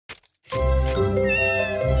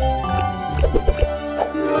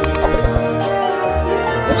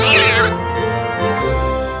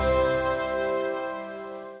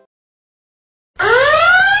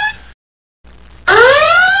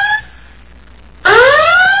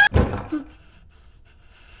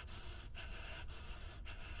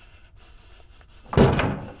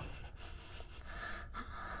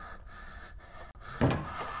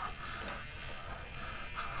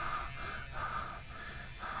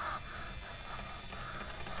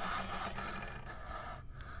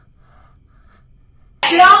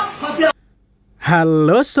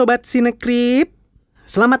Halo Sobat Cinekrip,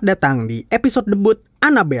 selamat datang di episode debut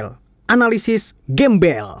Anabel, Analisis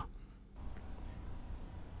Gembel.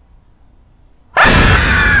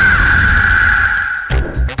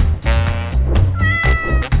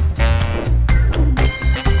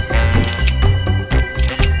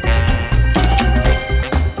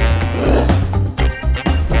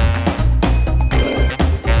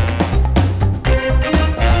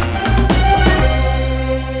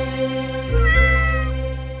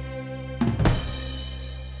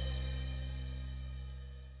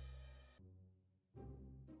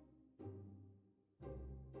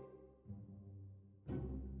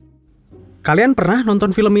 Kalian pernah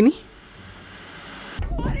nonton film ini?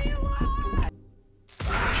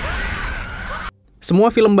 Semua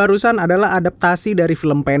film barusan adalah adaptasi dari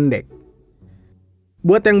film pendek.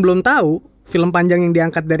 Buat yang belum tahu, film panjang yang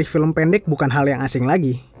diangkat dari film pendek bukan hal yang asing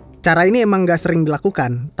lagi. Cara ini emang gak sering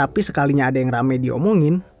dilakukan, tapi sekalinya ada yang rame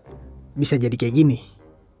diomongin, bisa jadi kayak gini.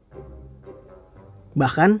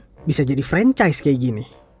 Bahkan bisa jadi franchise kayak gini.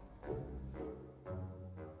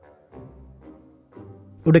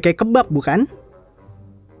 Udah kayak kebab bukan?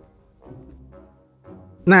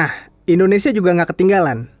 Nah, Indonesia juga nggak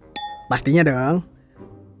ketinggalan. Pastinya dong.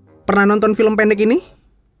 Pernah nonton film pendek ini?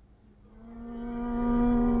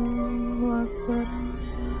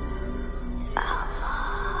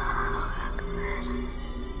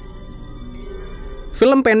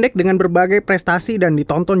 Film pendek dengan berbagai prestasi dan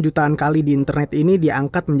ditonton jutaan kali di internet ini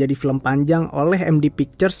diangkat menjadi film panjang oleh MD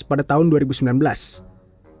Pictures pada tahun 2019.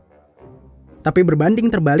 Tapi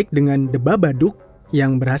berbanding terbalik dengan The Babadook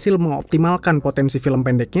yang berhasil mengoptimalkan potensi film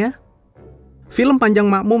pendeknya, film panjang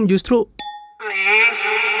Makmum justru...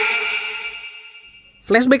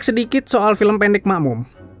 Flashback sedikit soal film pendek Makmum.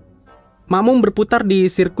 Makmum berputar di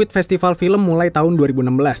sirkuit festival film mulai tahun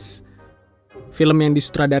 2016. Film yang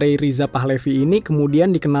disutradarai Riza Pahlavi ini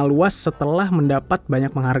kemudian dikenal luas setelah mendapat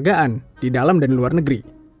banyak penghargaan di dalam dan luar negeri.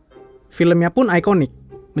 Filmnya pun ikonik,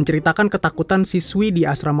 menceritakan ketakutan siswi di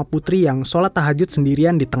asrama putri yang sholat tahajud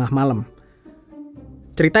sendirian di tengah malam.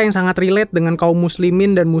 Cerita yang sangat relate dengan kaum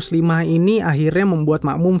muslimin dan muslimah ini akhirnya membuat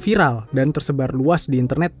Makmum viral dan tersebar luas di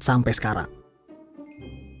internet sampai sekarang.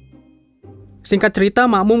 Singkat cerita,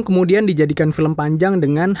 Makmum kemudian dijadikan film panjang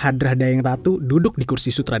dengan Hadrah Dayang Ratu duduk di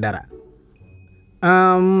kursi sutradara.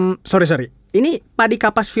 Sorry. Ini padi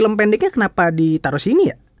kapas film pendeknya kenapa ditaruh sini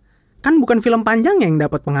ya? Kan bukan film panjang yang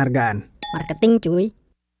dapat penghargaan. Marketing cuy.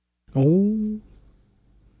 Oh.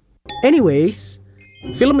 Anyways,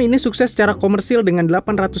 film ini sukses secara komersil dengan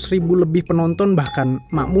 800.000 lebih penonton, bahkan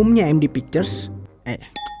makmumnya MD Pictures.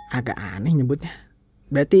 Agak aneh nyebutnya.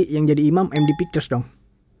 Berarti yang jadi imam MD Pictures dong.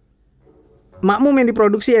 Makmum yang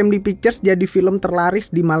diproduksi MD Pictures jadi film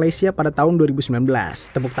terlaris di Malaysia pada tahun 2019.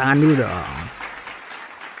 Tepuk tangan dulu dong.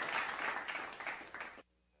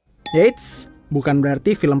 Yaits, bukan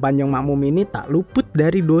berarti film panjang Makmum ini tak luput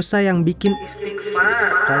dari dosa yang bikin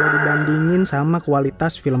kalau dibandingin sama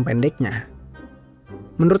kualitas film pendeknya.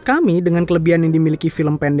 Menurut kami, dengan kelebihan yang dimiliki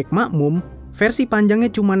film pendek Makmum, versi panjangnya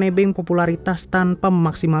cuma nebeng popularitas tanpa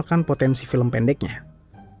memaksimalkan potensi film pendeknya.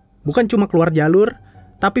 Bukan cuma keluar jalur,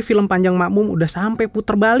 tapi film panjang Makmum udah sampai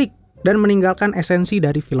puter balik dan meninggalkan esensi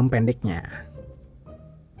dari film pendeknya.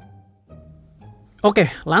 Oke,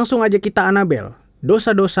 langsung aja kita Anabel.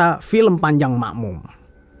 Dosa-dosa film panjang Makmum.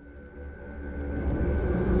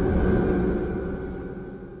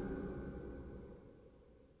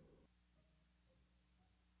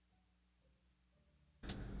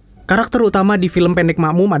 Karakter utama di film pendek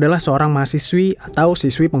Makmum adalah seorang mahasiswi atau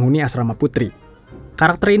siswi penghuni asrama putri.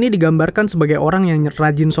 Karakter ini digambarkan sebagai orang yang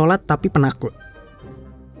rajin sholat tapi penakut.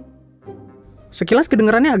 Sekilas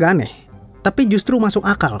kedengarannya agak aneh, tapi justru masuk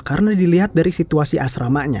akal karena dilihat dari situasi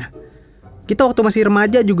asramanya. Kita waktu masih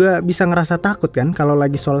remaja juga bisa ngerasa takut kan kalau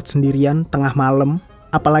lagi sholat sendirian tengah malam,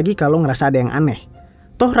 apalagi kalau ngerasa ada yang aneh.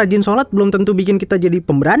 Toh rajin sholat belum tentu bikin kita jadi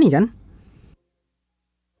pemberani kan?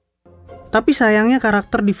 Tapi sayangnya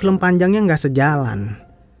karakter di film panjangnya nggak sejalan.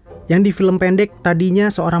 Yang di film pendek tadinya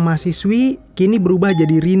seorang mahasiswi, kini berubah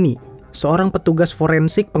jadi Rini, seorang petugas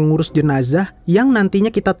forensik pengurus jenazah yang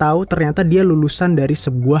nantinya kita tahu ternyata dia lulusan dari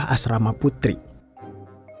sebuah asrama putri.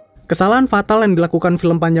 Kesalahan fatal yang dilakukan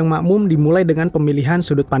film panjang Makmum dimulai dengan pemilihan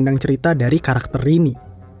sudut pandang cerita dari karakter ini.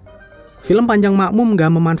 Film panjang Makmum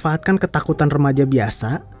gak memanfaatkan ketakutan remaja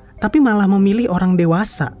biasa, tapi malah memilih orang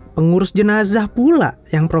dewasa, pengurus jenazah pula,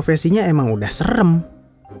 yang profesinya emang udah serem.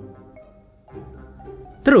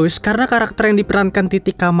 Terus, karena karakter yang diperankan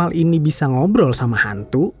Titik Kamal ini bisa ngobrol sama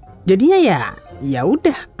hantu, jadinya ya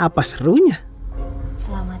udah, apa serunya?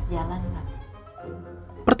 Selamat jalan, Mbak.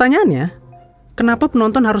 Pertanyaannya, kenapa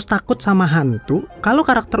penonton harus takut sama hantu kalau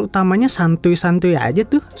karakter utamanya santuy-santuy aja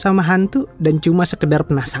tuh sama hantu dan cuma sekedar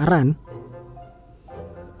penasaran?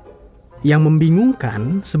 Yang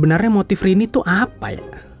membingungkan sebenarnya motif Rini tuh apa ya?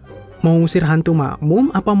 Mau ngusir hantu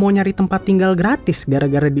Makmum apa mau nyari tempat tinggal gratis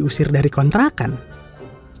gara-gara diusir dari kontrakan?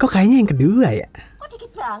 Kok kayaknya yang kedua ya? Kok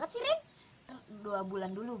dikit banget sih, Rin? 2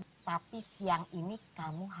 bulan dulu. Tapi siang ini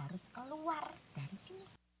kamu harus keluar dari sini.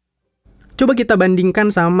 Coba kita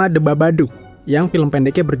bandingkan sama The Babadook yang film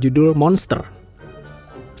pendeknya berjudul Monster.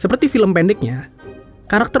 Seperti film pendeknya,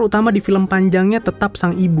 karakter utama di film panjangnya tetap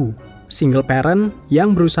sang ibu, single parent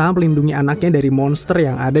yang berusaha melindungi anaknya dari monster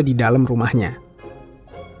yang ada di dalam rumahnya.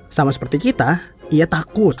 Sama seperti kita, ia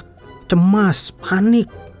takut, cemas, panik.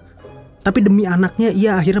 Tapi demi anaknya,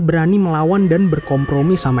 ia akhirnya berani melawan dan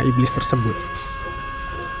berkompromi sama iblis tersebut.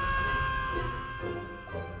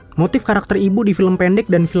 Motif karakter ibu di film pendek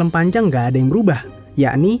dan film panjang gak ada yang berubah,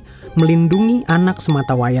 yakni melindungi anak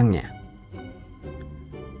semata wayangnya.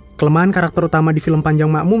 Kelemahan karakter utama di film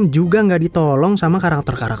panjang Makmum juga gak ditolong sama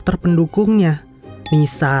karakter-karakter pendukungnya.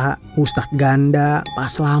 Nisa, Ustadz Ganda, Pak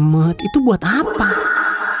Slamet, itu buat apa?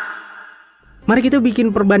 Mari kita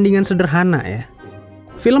bikin perbandingan sederhana ya.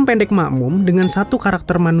 Film pendek Makmum dengan 1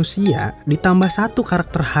 karakter manusia ditambah 1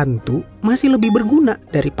 karakter hantu masih lebih berguna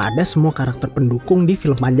daripada semua karakter pendukung di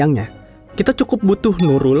film panjangnya. Kita cukup butuh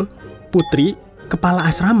Nurul, Putri, kepala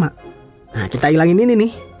asrama. Nah, kita hilangin ini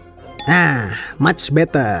nih. Nah, much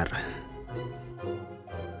better.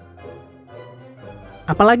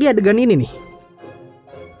 Apalagi adegan ini nih.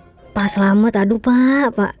 Pak Slamet, aduh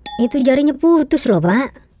Pak, itu jarinya putus loh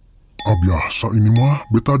Pak. Biasa ini mah,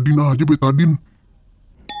 betadin aja betadin.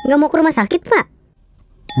 Nggak mau ke rumah sakit Pak?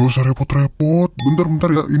 Nggak usah repot-repot, bentar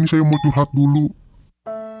ya, ini saya mau curhat dulu.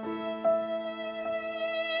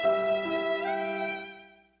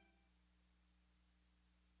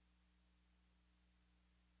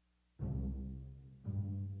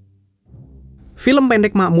 Film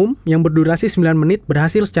pendek Makmum yang berdurasi 9 menit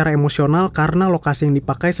berhasil secara emosional karena lokasi yang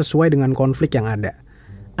dipakai sesuai dengan konflik yang ada.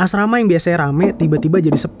 Asrama yang biasanya rame tiba-tiba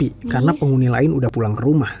jadi sepi karena penghuni lain udah pulang ke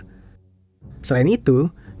rumah. Selain itu,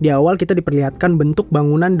 di awal kita diperlihatkan bentuk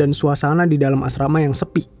bangunan dan suasana di dalam asrama yang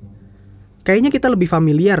sepi. Kayaknya kita lebih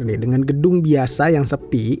familiar deh dengan gedung biasa yang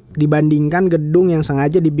sepi dibandingkan gedung yang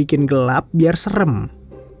sengaja dibikin gelap biar serem.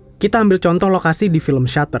 Kita ambil contoh lokasi di film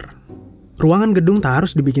Shutter. Ruangan gedung tak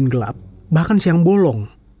harus dibikin gelap, bahkan siang bolong.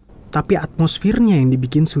 Tapi atmosfernya yang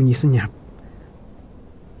dibikin sunyi senyap.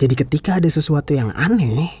 Jadi ketika ada sesuatu yang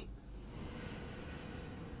aneh,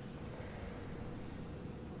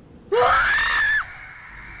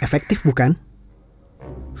 efektif bukan?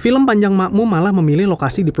 Film panjang Makmum malah memilih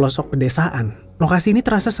lokasi di pelosok pedesaan. Lokasi ini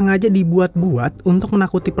terasa sengaja dibuat-buat untuk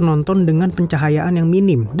menakuti penonton dengan pencahayaan yang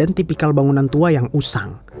minim dan tipikal bangunan tua yang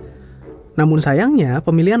usang. Namun sayangnya,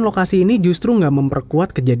 pemilihan lokasi ini justru nggak memperkuat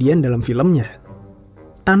kejadian dalam filmnya.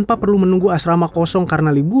 Tanpa perlu menunggu asrama kosong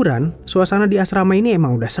karena liburan, suasana di asrama ini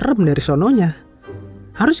emang udah serem dari sononya.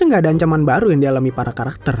 Harusnya nggak ada ancaman baru yang dialami para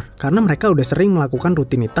karakter, karena mereka udah sering melakukan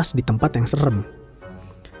rutinitas di tempat yang serem.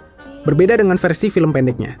 Berbeda dengan versi film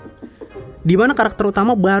pendeknya, di mana karakter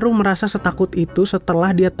utama baru merasa setakut itu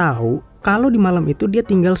setelah dia tahu kalau di malam itu dia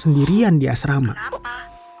tinggal sendirian di asrama.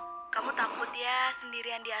 Kenapa? Kamu takut ya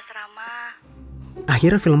sendirian di asrama?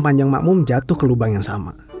 Akhirnya film panjang Makmum jatuh ke lubang yang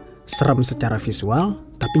sama. Serem secara visual,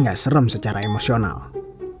 tapi nggak serem secara emosional.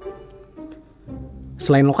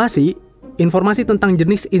 Selain lokasi, informasi tentang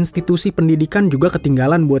jenis institusi pendidikan juga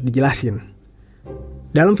ketinggalan buat dijelasin.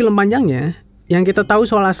 Dalam film panjangnya, yang kita tahu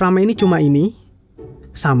soal asrama ini cuma ini,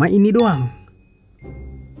 sama ini doang.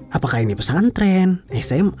 Apakah ini pesantren,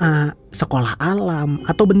 SMA, sekolah alam,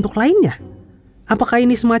 atau bentuk lainnya? Apakah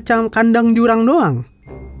ini semacam kandang jurang doang?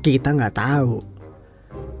 Kita nggak tahu.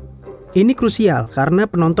 Ini krusial karena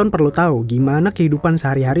penonton perlu tahu gimana kehidupan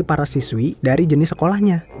sehari-hari para siswi dari jenis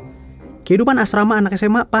sekolahnya. Kehidupan asrama anak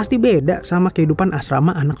SMA pasti beda sama kehidupan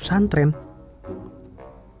asrama anak pesantren.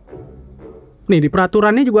 Nih, di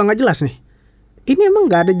peraturannya juga nggak jelas nih. Ini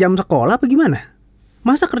emang nggak ada jam sekolah apa gimana?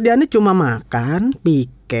 Masa kerjaannya cuma makan,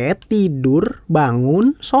 piket, tidur,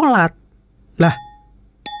 bangun, sholat. Lah,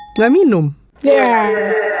 nggak minum. Ya.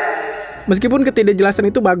 Meskipun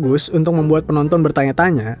ketidakjelasan itu bagus untuk membuat penonton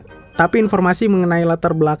bertanya-tanya, tapi informasi mengenai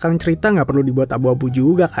latar belakang cerita nggak perlu dibuat abu-abu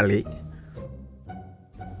juga kali.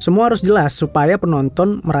 Semua harus jelas supaya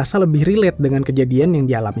penonton merasa lebih relate dengan kejadian yang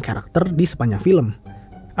dialami karakter di sepanjang film.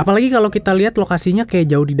 Apalagi kalau kita lihat lokasinya kayak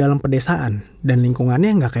jauh di dalam pedesaan, dan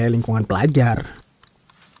lingkungannya nggak kayak lingkungan pelajar.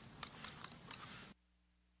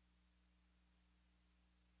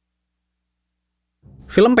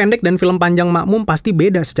 Film pendek dan film panjang Makmum pasti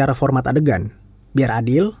beda secara format adegan. Biar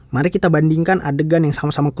adil, mari kita bandingkan adegan yang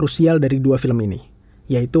sama-sama krusial dari dua film ini,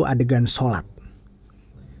 yaitu adegan sholat.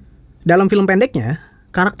 Dalam film pendeknya,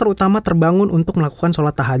 karakter utama terbangun untuk melakukan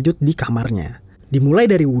sholat tahajud di kamarnya.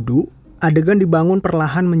 Dimulai dari wudhu, adegan dibangun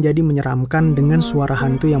perlahan menjadi menyeramkan dengan suara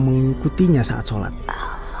hantu yang mengikutinya saat sholat.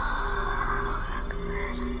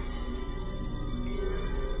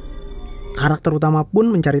 Karakter utama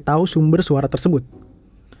pun mencari tahu sumber suara tersebut.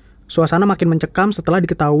 Suasana makin mencekam setelah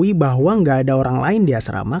diketahui bahwa nggak ada orang lain di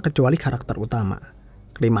asrama kecuali karakter utama.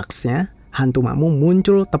 Klimaksnya, hantu Makmum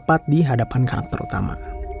muncul tepat di hadapan karakter utama.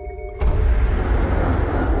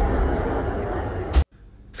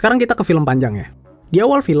 Sekarang kita ke film panjang ya. Di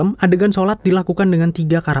awal film, adegan sholat dilakukan dengan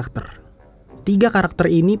 3 karakter. 3 karakter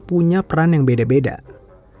ini punya peran yang beda-beda.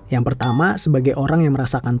 Yang pertama sebagai orang yang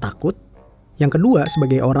merasakan takut, yang kedua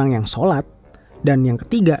sebagai orang yang sholat, dan yang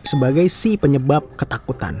ketiga sebagai si penyebab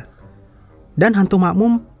ketakutan. Dan hantu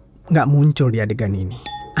Makmum nggak muncul di adegan ini.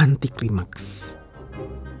 Anti klimaks.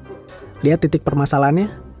 Lihat titik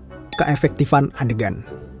permasalahannya, keefektifan adegan.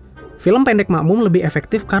 Film pendek Makmum lebih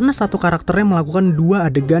efektif karena satu karakternya melakukan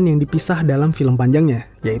 2 adegan yang dipisah dalam film panjangnya,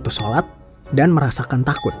 yaitu sholat dan merasakan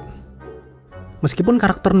takut. Meskipun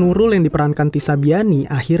karakter Nurul yang diperankan Tisa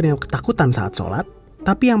Biani akhirnya ketakutan saat sholat,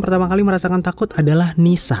 tapi yang pertama kali merasakan takut adalah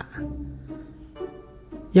Nisa.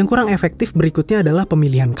 Yang kurang efektif berikutnya adalah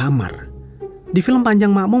pemilihan kamar. Di film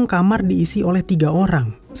panjang Makmum, kamar diisi oleh 3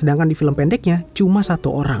 orang, sedangkan di film pendeknya cuma 1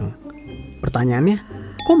 orang. Pertanyaannya,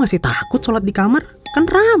 kok masih takut sholat di kamar? Kan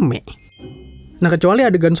rame. Nah, kecuali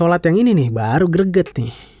adegan sholat yang ini nih, baru greget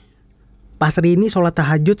nih. Pas Rini sholat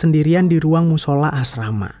tahajud sendirian di ruang musola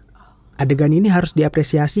asrama. Adegan ini harus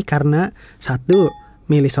diapresiasi karena 1,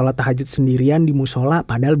 milih sholat tahajud sendirian di musola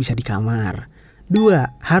padahal bisa di kamar.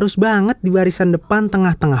 2, harus banget di barisan depan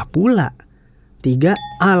tengah-tengah pula. 3,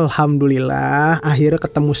 alhamdulillah akhirnya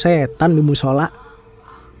ketemu setan di musola.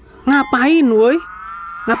 Ngapain woi?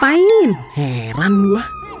 Ngapain? Heran gua.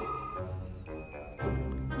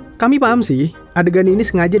 Kami paham sih, adegan ini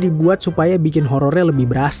sengaja dibuat supaya bikin horornya lebih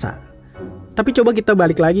berasa. Tapi coba kita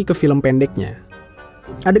balik lagi ke film pendeknya.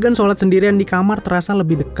 Adegan sholat sendirian di kamar terasa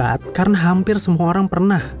lebih dekat karena hampir semua orang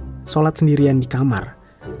pernah sholat sendirian di kamar.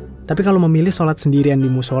 Tapi kalau memilih sholat sendirian di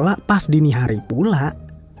musola pas dini hari pula,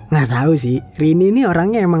 nggak tahu sih, Rini ini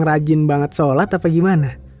orangnya emang rajin banget sholat apa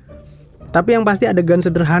gimana? Tapi yang pasti adegan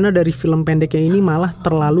sederhana dari film pendeknya ini malah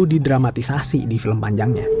terlalu didramatisasi di film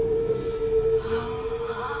panjangnya.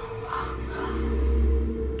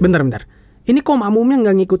 Bentar. Ini kok makmumnya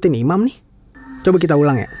nggak ngikutin imam nih? Coba kita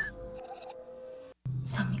ulang ya.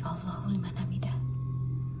 Sami Allahu liman hamidah.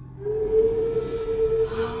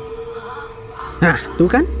 Nah, tuh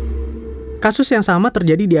kan? Kasus yang sama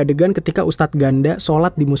terjadi di adegan ketika Ustadz Ganda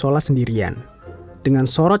sholat di musola sendirian. Dengan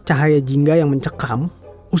sorot cahaya jingga yang mencekam,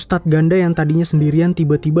 Ustadz Ganda yang tadinya sendirian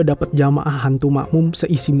tiba-tiba dapat jamaah hantu Makmum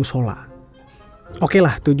seisi musola. Oke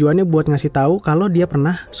lah, tujuannya buat ngasih tahu kalau dia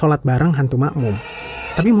pernah sholat bareng hantu Makmum.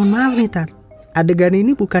 Tapi mohon maaf nih Tat, adegan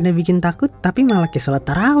ini bukannya bikin takut, tapi malah kayak sholat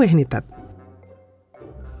taraweh nih Tat.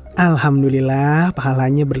 Alhamdulillah,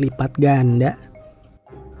 pahalanya berlipat ganda.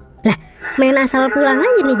 Lah, main asal pulang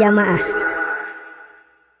aja nih jamaah.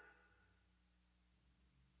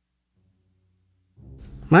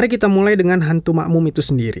 Mari kita mulai dengan hantu Makmum itu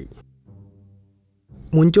sendiri.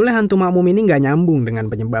 Munculnya hantu Makmum ini nggak nyambung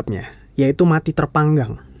dengan penyebabnya, yaitu mati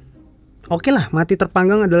terpanggang. Oke lah, mati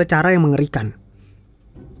terpanggang adalah cara yang mengerikan.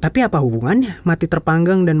 Tapi apa hubungannya mati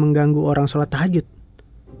terpanggang dan mengganggu orang sholat tahajud?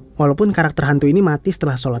 Walaupun karakter hantu ini mati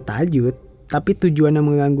setelah sholat tahajud, tapi tujuannya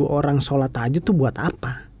mengganggu orang sholat tahajud tuh buat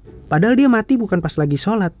apa? Padahal dia mati bukan pas lagi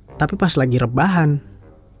sholat, tapi pas lagi rebahan.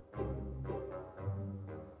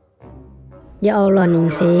 Ya Allah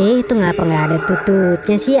Ningsih, itu ngapa nggak ada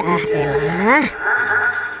tutupnya sih? Ah elah.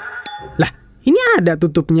 Lah, ini ada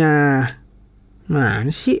tutupnya. Mana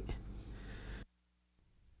sih?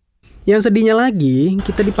 Yang sedihnya lagi,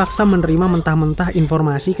 kita dipaksa menerima mentah-mentah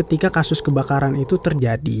informasi ketika kasus kebakaran itu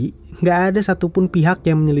terjadi. Nggak ada satupun pihak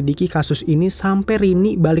yang menyelidiki kasus ini sampai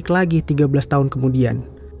Rini balik lagi 13 tahun kemudian.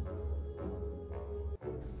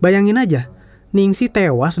 Bayangin aja, Ningsih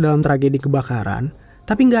tewas dalam tragedi kebakaran,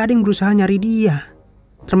 tapi nggak ada yang berusaha nyari dia.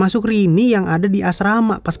 Termasuk Rini yang ada di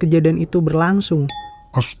asrama pas kejadian itu berlangsung.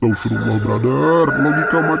 Astagfirullah, brother.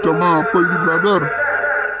 Logika macam apa ini, brother?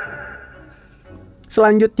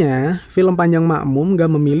 Selanjutnya, film panjang Makmum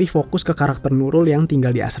gak memilih fokus ke karakter Nurul yang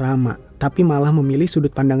tinggal di asrama, tapi malah memilih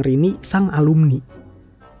sudut pandang Rini, sang alumni.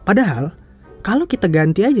 Padahal, kalau kita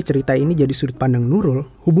ganti aja cerita ini jadi sudut pandang Nurul,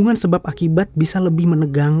 hubungan sebab akibat bisa lebih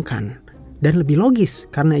menegangkan dan lebih logis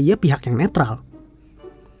karena ia pihak yang netral.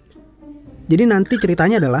 Jadi nanti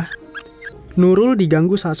ceritanya adalah Nurul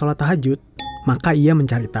diganggu saat sholat tahajud, maka ia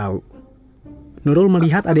mencari tahu. Nurul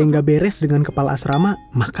melihat ada yang gak beres dengan kepala asrama,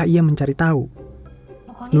 maka ia mencari tahu.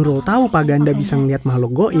 Nurul tahu Pak Ganda bisa ngelihat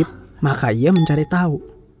makhluk goib, maka ia mencari tahu.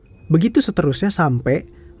 Begitu seterusnya sampai,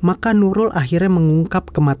 maka Nurul akhirnya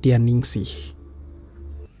mengungkap kematian Ningsih.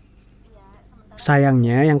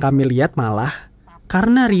 Sayangnya yang kami lihat malah,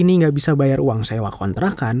 karena Rini gak bisa bayar uang sewa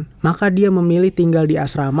kontrakan, maka dia memilih tinggal di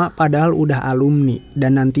asrama padahal udah alumni,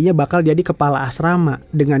 dan nantinya bakal jadi kepala asrama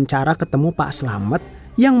dengan cara ketemu Pak Slamet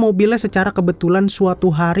yang mobilnya secara kebetulan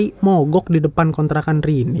suatu hari mogok di depan kontrakan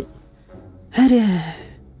Rini. Aduh.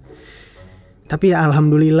 Tapi ya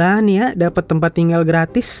alhamdulillah nih ya dapat tempat tinggal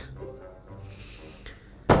gratis.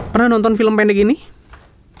 Pernah nonton film pendek ini?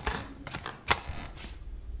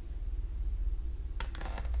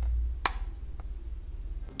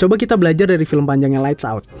 Coba kita belajar dari film panjangnya Lights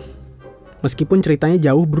Out. Meskipun ceritanya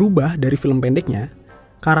jauh berubah dari film pendeknya,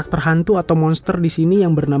 karakter hantu atau monster di sini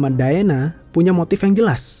yang bernama Diana punya motif yang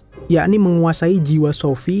jelas, yakni menguasai jiwa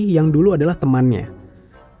Sophie yang dulu adalah temannya.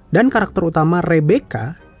 Dan karakter utama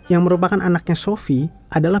Rebecca yang merupakan anaknya Sophie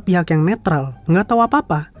adalah pihak yang netral, nggak tahu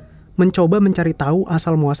apa-apa, mencoba mencari tahu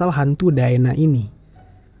asal-muasal hantu Diana ini.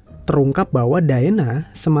 Terungkap bahwa Diana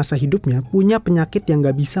semasa hidupnya punya penyakit yang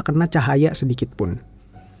nggak bisa kena cahaya sedikit pun.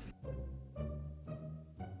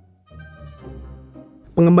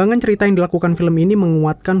 Pengembangan cerita yang dilakukan film ini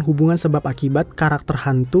menguatkan hubungan sebab akibat karakter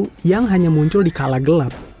hantu yang hanya muncul di kala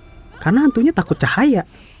gelap, karena hantunya takut cahaya.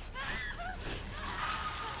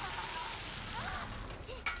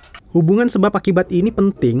 Hubungan sebab akibat ini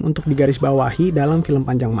penting untuk digarisbawahi dalam film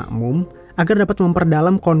panjang Makmum agar dapat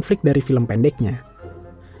memperdalam konflik dari film pendeknya.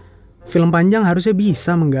 Film panjang harusnya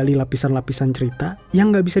bisa menggali lapisan-lapisan cerita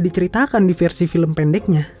yang nggak bisa diceritakan di versi film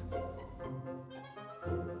pendeknya.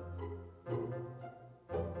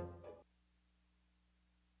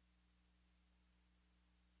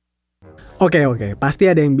 Oke, pasti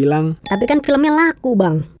ada yang bilang, Tapi kan filmnya laku,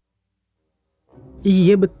 Bang.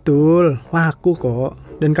 iya betul, laku kok.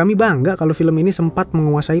 Dan kami bangga kalau film ini sempat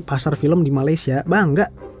menguasai pasar film di Malaysia. Bangga,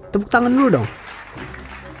 tepuk tangan dulu dong.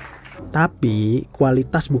 Tapi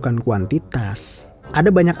kualitas bukan kuantitas.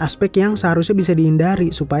 Ada banyak aspek yang seharusnya bisa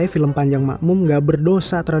dihindari supaya film panjang Makmum gak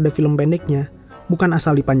berdosa terhadap film pendeknya. Bukan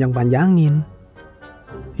asal dipanjang-panjangin.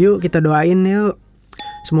 Yuk kita doain yuk.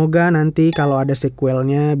 Semoga nanti kalau ada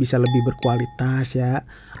sequelnya bisa lebih berkualitas ya.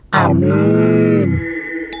 Amin.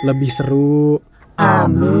 Lebih seru.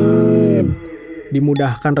 Amin.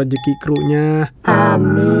 Dimudahkan rezeki krunya.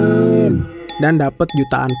 Amin. Dan dapat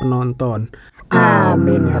jutaan penonton.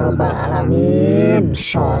 Amin ya rabbal alamin.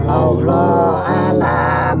 Shallallahu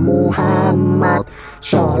ala Muhammad.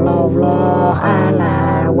 Shallallahu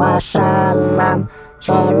ala wasallam.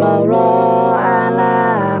 Shallallahu ala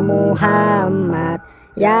Muhammad.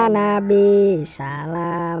 Ya Nabi,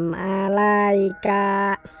 salam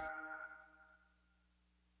alaika.